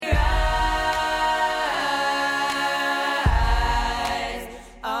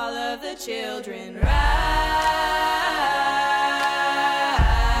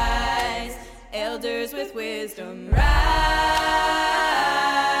wisdom. Rise,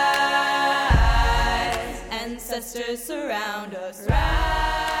 ancestors surround us.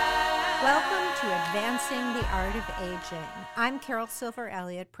 Rise. Welcome to Advancing the Art of Aging. I'm Carol Silver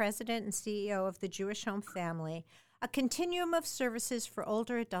Elliott, President and CEO of the Jewish Home Family, a continuum of services for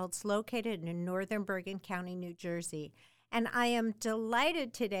older adults located in northern Bergen County, New Jersey. And I am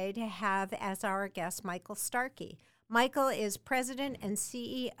delighted today to have as our guest Michael Starkey. Michael is President and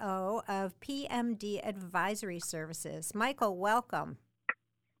CEO of PMD Advisory Services. Michael, welcome.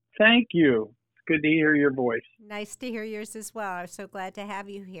 Thank you. It's good to hear your voice. Nice to hear yours as well. I'm so glad to have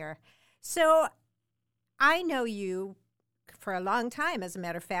you here. So I know you for a long time, as a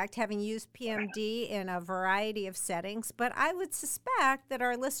matter of fact, having used PMD in a variety of settings, but I would suspect that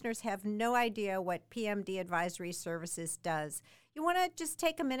our listeners have no idea what PMD Advisory Services does. You want to just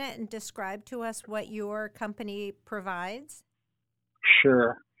take a minute and describe to us what your company provides?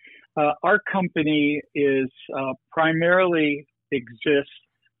 Sure. Our company is primarily exists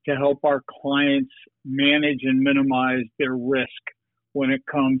to help our clients manage and minimize their risk when it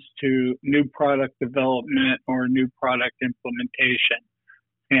comes to new product development or new product implementation.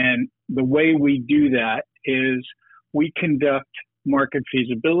 And the way we do that is we conduct market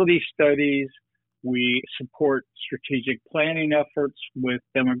feasibility studies. We support strategic planning efforts with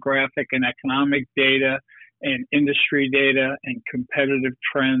demographic and economic data and industry data and competitive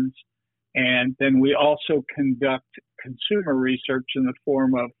trends. And then we also conduct consumer research in the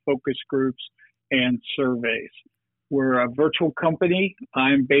form of focus groups and surveys. We're a virtual company.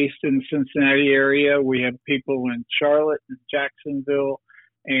 I'm based in the Cincinnati area. We have people in Charlotte, and Jacksonville,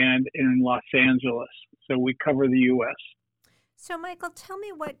 and in Los Angeles. So we cover the U.S. So, Michael, tell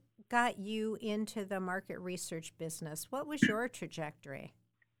me what got you into the market research business. What was your trajectory?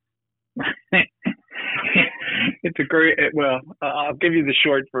 It's a great, I'll give you the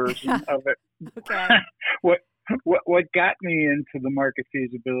short version of it. Okay. What got me into the market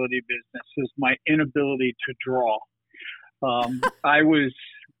feasibility business is my inability to draw. It's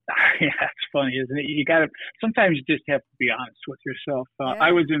funny, isn't it? Sometimes you just have to be honest with yourself.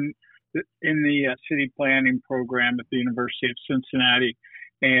 I was in the city planning program at the University of Cincinnati,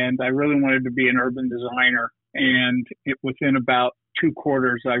 and I really wanted to be an urban designer. And within about 2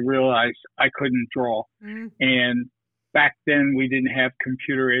 quarters, I realized I couldn't draw. And back then, we didn't have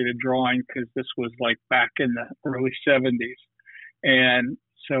computer-aided drawing because this was like back in the early 70s. And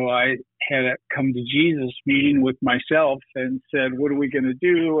so I had a come to Jesus meeting with myself and said, what are we going to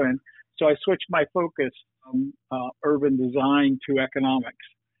do? And so I switched my focus from urban design to economics.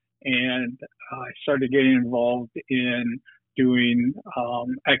 And I started getting involved in doing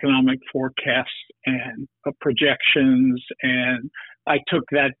economic forecasts and projections. And I took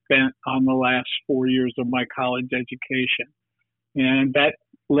that bent on the last 4 years of my college education. And that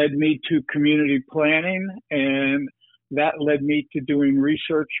led me to community planning, and that led me to doing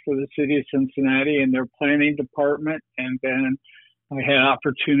research for the city of Cincinnati and their planning department. And then I had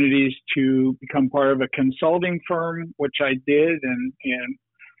opportunities to become part of a consulting firm, which I did,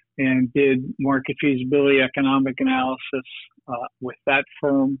 and did market feasibility economic analysis with that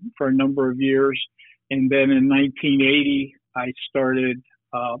firm for a number of years. And then in 1980, I started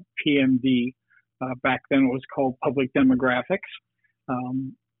PMD. Back then it was called Public Demographics.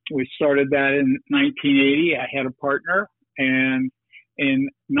 We started that in 1980. I had a partner, and in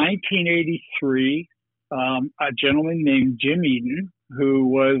 1983, a gentleman named Jim Eden, who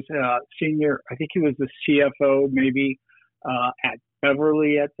was senior, I think he was the CFO maybe at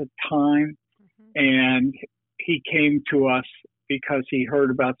Beverly at the time, and he came to us because he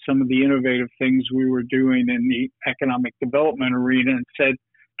heard about some of the innovative things we were doing in the economic development arena and said,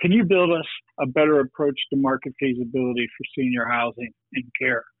 can you build us a better approach to market feasibility for senior housing and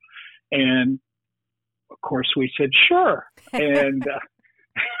care? And of course we said, sure. And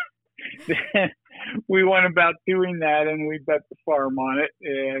then we went about doing that, and we bet the farm on it.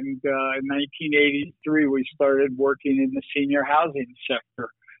 And in 1983, we started working in the senior housing sector,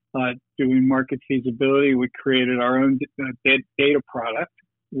 doing market feasibility. We created our own data product.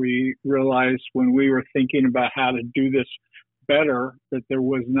 We realized when we were thinking about how to do this better that there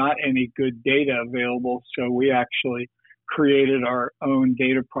was not any good data available. So we actually created our own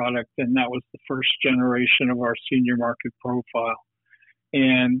data product, and that was the first generation of our senior market profile.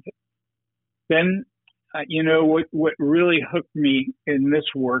 And then, what really hooked me in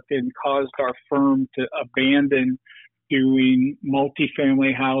this work and caused our firm to abandon doing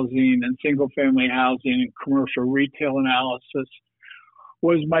multifamily housing and single-family housing and commercial retail analysis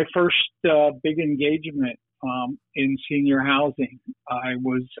was my first big engagement in senior housing. I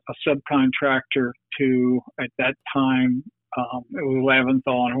was a subcontractor to, at that time, it was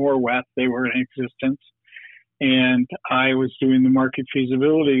Laventhal and Horwath. They were in existence. and I was doing the market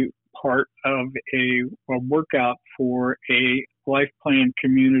feasibility part of a workout for a life plan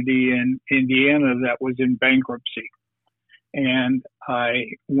community in Indiana that was in bankruptcy. And I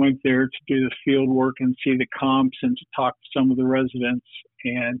went there to do the field work and see the comps and to talk to some of the residents.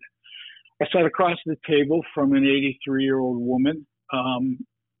 And I sat across the table from an 83-year-old woman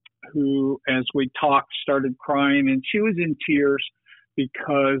who, as we talked, started crying. And she was in tears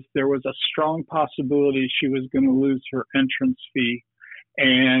because there was a strong possibility she was going to lose her entrance fee.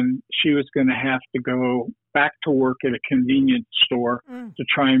 And she was going to have to go back to work at a convenience store to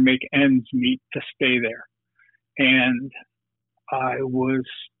try and make ends meet to stay there. And I was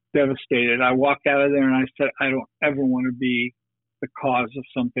devastated. I walked out of there and I said, I don't ever want to be the cause of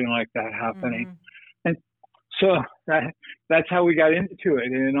something like that happening. And so that's how we got into it.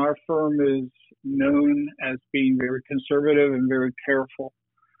 And our firm is known as being very conservative and very careful,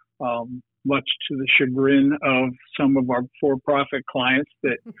 much to the chagrin of some of our for-profit clients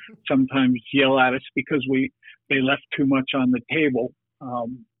that sometimes yell at us because they left too much on the table.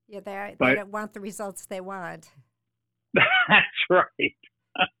 They don't want the results they want. That's right.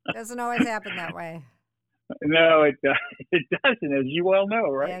 Doesn't always happen that way. No, it doesn't, as you well know,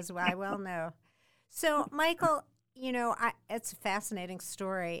 right? As I well know. So, Michael, it's a fascinating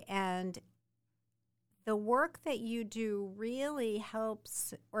story, and the work that you do really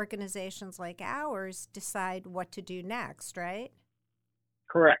helps organizations like ours decide what to do next, right?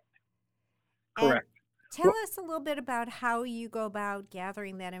 Correct. And tell us a little bit about how you go about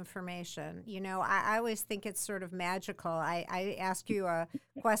gathering that information. I always think it's sort of magical. I ask you a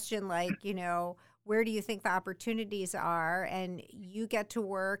question like, where do you think the opportunities are? And you get to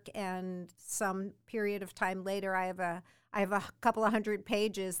work, and some period of time later, I have a couple of hundred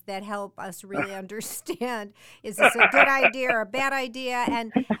pages that help us really understand, is this a good idea or a bad idea?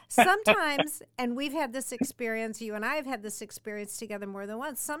 And sometimes, and we've had this experience, you and I have had this experience together more than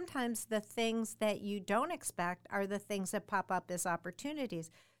once, sometimes the things that you don't expect are the things that pop up as opportunities.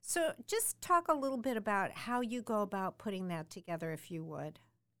 So just talk a little bit about how you go about putting that together, if you would.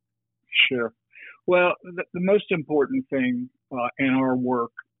 Sure. Well, the most important thing in our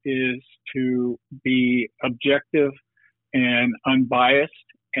work is to be objective and unbiased,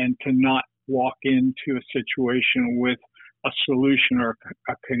 and to not walk into a situation with a solution or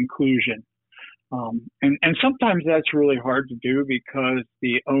a conclusion. And sometimes that's really hard to do because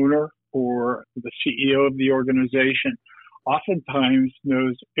the owner or the CEO of the organization oftentimes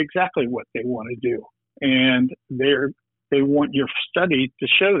knows exactly what they want to do, and they want your study to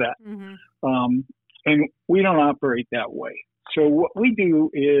show that. And we don't operate that way. So what we do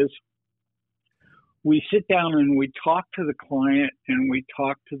is we sit down and we talk to the client, and we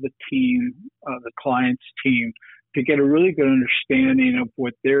talk to the team, the client's team, to get a really good understanding of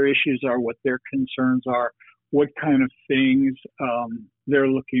what their issues are, what their concerns are, what kind of things they're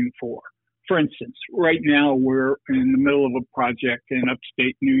looking for. For instance, right now we're in the middle of a project in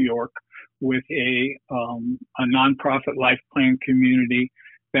upstate New York with a nonprofit life plan community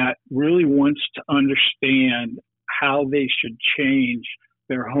that really wants to understand how they should change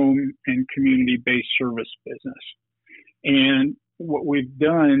their home and community-based service business. And what we've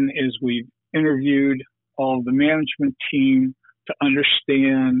done is we've interviewed all of the management team to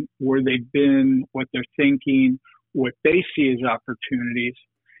understand where they've been, what they're thinking, what they see as opportunities.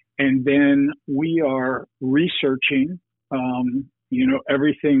 And then we are researching,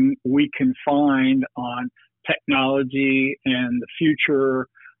 everything we can find on technology and the future.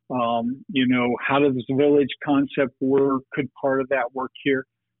 How does the village concept work? Could part of that work here?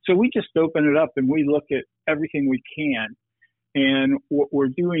 So we just open it up and we look at everything we can. And what we're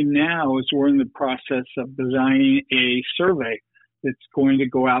doing now is we're in the process of designing a survey that's going to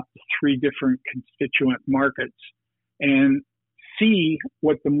go out to 3 different constituent markets and see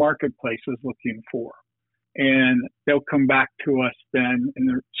what the marketplace is looking for. And they'll come back to us then in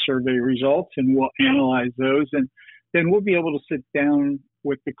the survey results, and we'll analyze those. And then we'll be able to sit down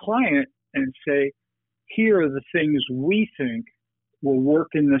with the client and say, here are the things we think will work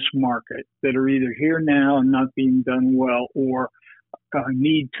in this market that are either here now and not being done well, or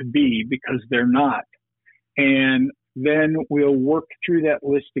need to be because they're not. And then we'll work through that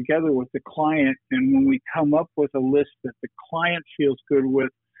list together with the client. And when we come up with a list that the client feels good with,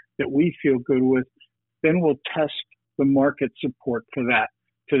 that we feel good with, then we'll test the market support for that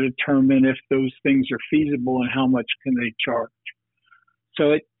to determine if those things are feasible and how much can they charge.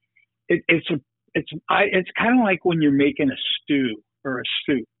 So it's kind of like when you're making a stew or a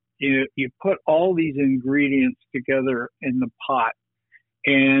soup. You put all these ingredients together in the pot,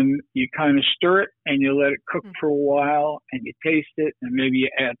 and you kind of stir it and you let it cook for a while, and you taste it, and maybe you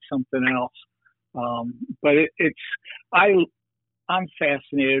add something else. But I'm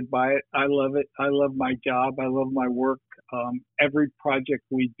fascinated by it. I love it. I love my job. I love my work. Every project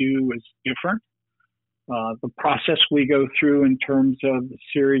we do is different. The process we go through in terms of the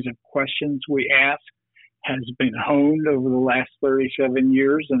series of questions we ask has been honed over the last 37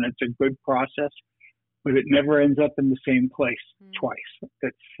 years, and it's a good process, but it never ends up in the same place twice.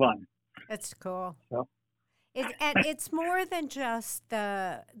 It's fun. That's cool. So. It's more than just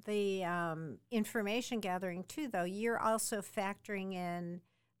the information gathering too, though. You're also factoring in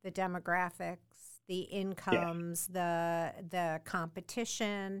the demographics, the incomes, the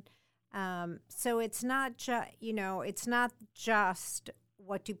competition. So it's not it's not just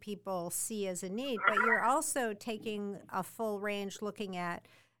what do people see as a need, but you're also taking a full range, looking at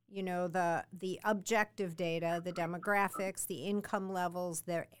the objective data, the demographics, the income levels,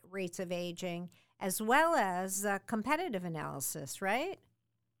 the rates of aging, as well as competitive analysis, right?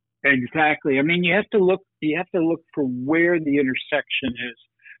 Exactly. I mean, you have to look for where the intersection is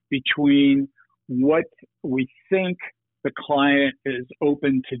between what we think the client is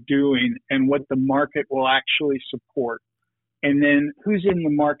open to doing and what the market will actually support. And then who's in the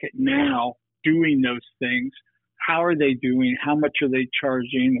market now doing those things? How are they doing? How much are they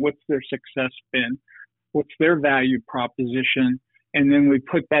charging? What's their success been? What's their value proposition? And then we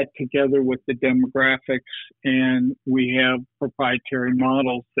put that together with the demographics, and we have proprietary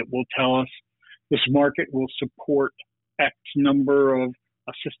models that will tell us this market will support X number of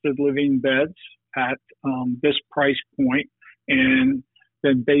assisted living beds at this price point. And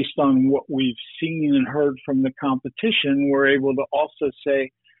then based on what we've seen and heard from the competition, we're able to also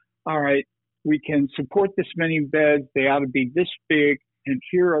say, all right, we can support this many beds. They ought to be this big. And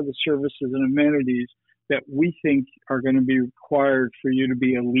here are the services and amenities that we think are going to be required for you to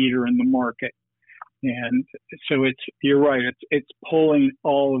be a leader in the market. And so you're right. It's pulling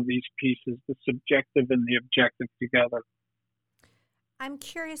all of these pieces, the subjective and the objective together. I'm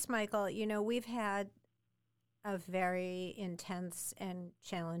curious, Michael, we've had a very intense and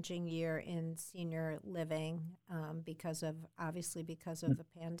challenging year in senior living because of the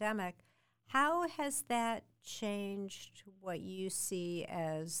pandemic. How has that changed what you see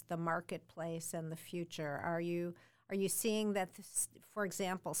as the marketplace and the future? Are you seeing that, for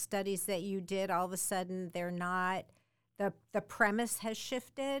example, studies that you did, all of a sudden they're not, the premise has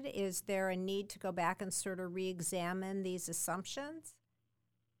shifted? Is there a need to go back and sort of re-examine these assumptions?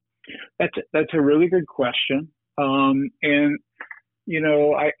 That's a really good question. I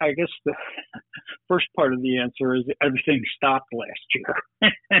guess the first part of the answer is everything stopped last year.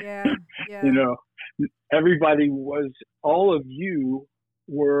 Yeah. All of you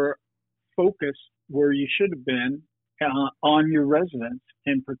were focused where you should have been on your residents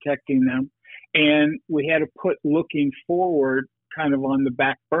and protecting them. And we had to put looking forward kind of on the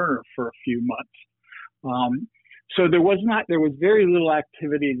back burner for a few months. So there was very little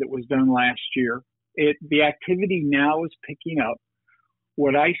activity that was done last year. The activity now is picking up.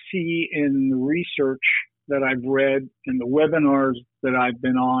 What I see in the research that I've read and the webinars that I've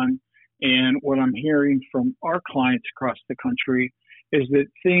been on and what I'm hearing from our clients across the country is that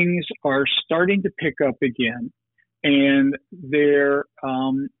things are starting to pick up again. And there's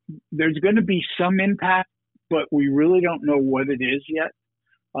going to be some impact, but we really don't know what it is yet.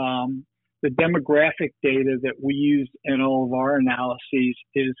 The demographic data that we use in all of our analyses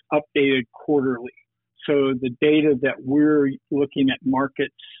is updated quarterly. So the data that we're looking at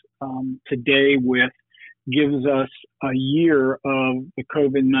markets today with gives us a year of the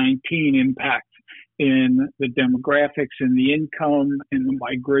COVID-19 impact in the demographics and the income and the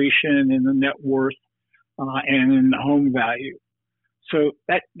migration and the net worth and in the home value. So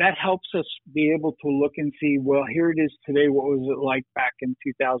that helps us be able to look and see, well, here it is today. What was it like back in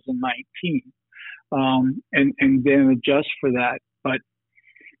 2019? And then adjust for that. But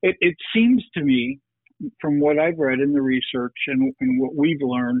it seems to me, from what I've read in the research and what we've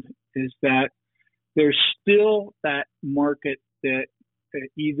learned, is that there's still that market that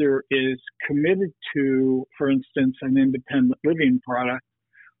either is committed to, for instance, an independent living product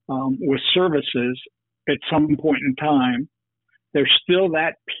with services at some point in time. There's still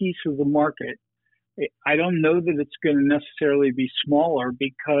that piece of the market. I don't know that it's going to necessarily be smaller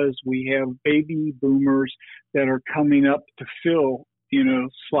because we have baby boomers that are coming up to fill,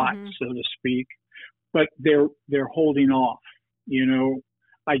 slots, so to speak, but they're holding off.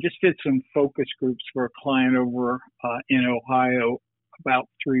 I just did some focus groups for a client over in Ohio about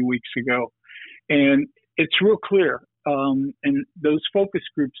 3 weeks ago, and it's real clear. And those focus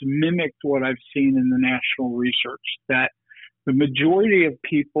groups mimicked what I've seen in the national research, that the majority of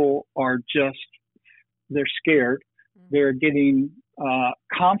people are they're scared. They're getting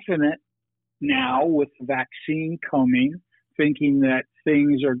confident now with the vaccine coming, thinking that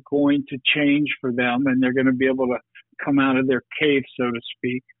things are going to change for them and they're going to be able to come out of their cave, so to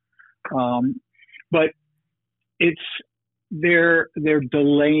speak. But they're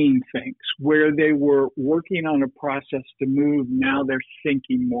delaying things where they were working on a process to move. Now they're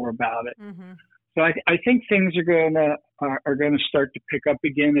thinking more about it. Mm-hmm. So I think things are going to start to pick up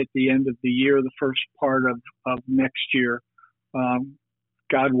again at the end of the year, the first part of next year.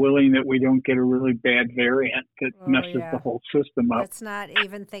 God willing that we don't get a really bad variant that messes the whole system up. Let's not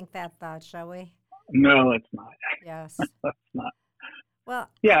even think that thought, shall we? No, let's not. Yes. Let's not. Well,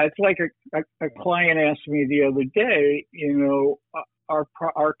 yeah, it's like a client asked me the other day, our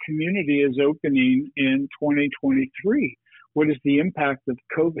community is opening in 2023. What is the impact of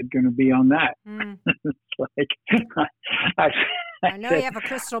COVID going to be on that? Mm. It's like, I know you have a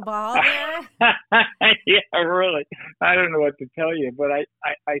crystal ball there. Yeah, really. I don't know what to tell you, but I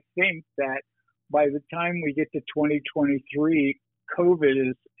think that by the time we get to 2023,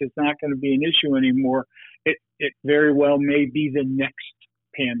 COVID is not going to be an issue anymore. It very well may be the next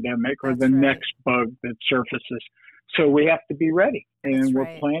pandemic or next bug that surfaces. So we have to be ready, and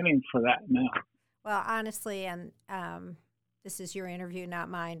we're planning for that now. Well, honestly, and this is your interview, not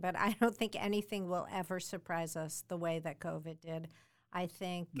mine, but I don't think anything will ever surprise us the way that COVID did. I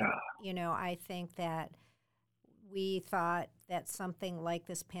think, I think that we thought that something like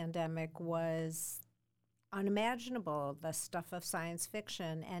this pandemic was unimaginable, the stuff of science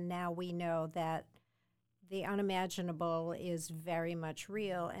fiction, and now we know that the unimaginable is very much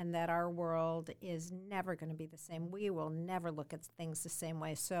real and that our world is never going to be the same. We will never look at things the same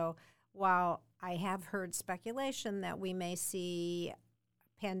way. So while I have heard speculation that we may see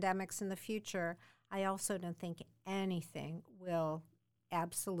pandemics in the future, I also don't think anything will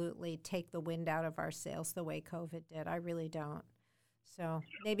absolutely take the wind out of our sails the way COVID did. I really don't. So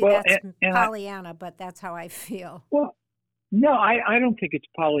maybe that's Pollyanna, but that's how I feel. Well, no, I don't think it's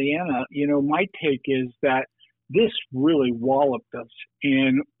Pollyanna. My take is that this really walloped us,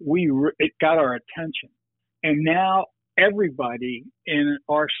 and it got our attention. And now everybody in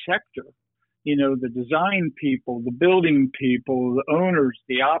our sector, the design people, the building people, the owners,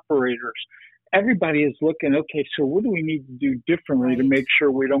 the operators, everybody is looking, okay, so what do we need to do differently to make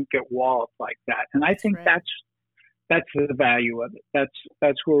sure we don't get walloped like that? And I think that's the value of it.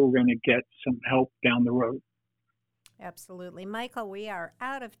 That's where we're going to get some help down the road. Absolutely. Michael, we are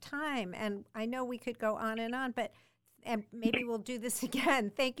out of time, and I know we could go on, and maybe we'll do this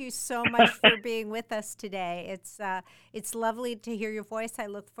again. Thank you so much for being with us today. It's lovely to hear your voice. I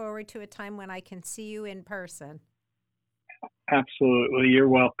look forward to a time when I can see you in person. Absolutely. You're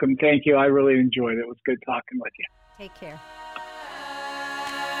welcome. Thank you. I really enjoyed it. It was good talking with you. Take care.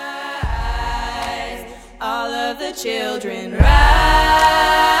 All of the children rise,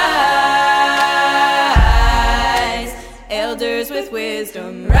 elders with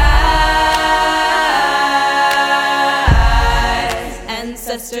wisdom rise,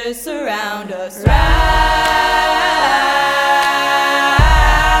 ancestors surround us rise.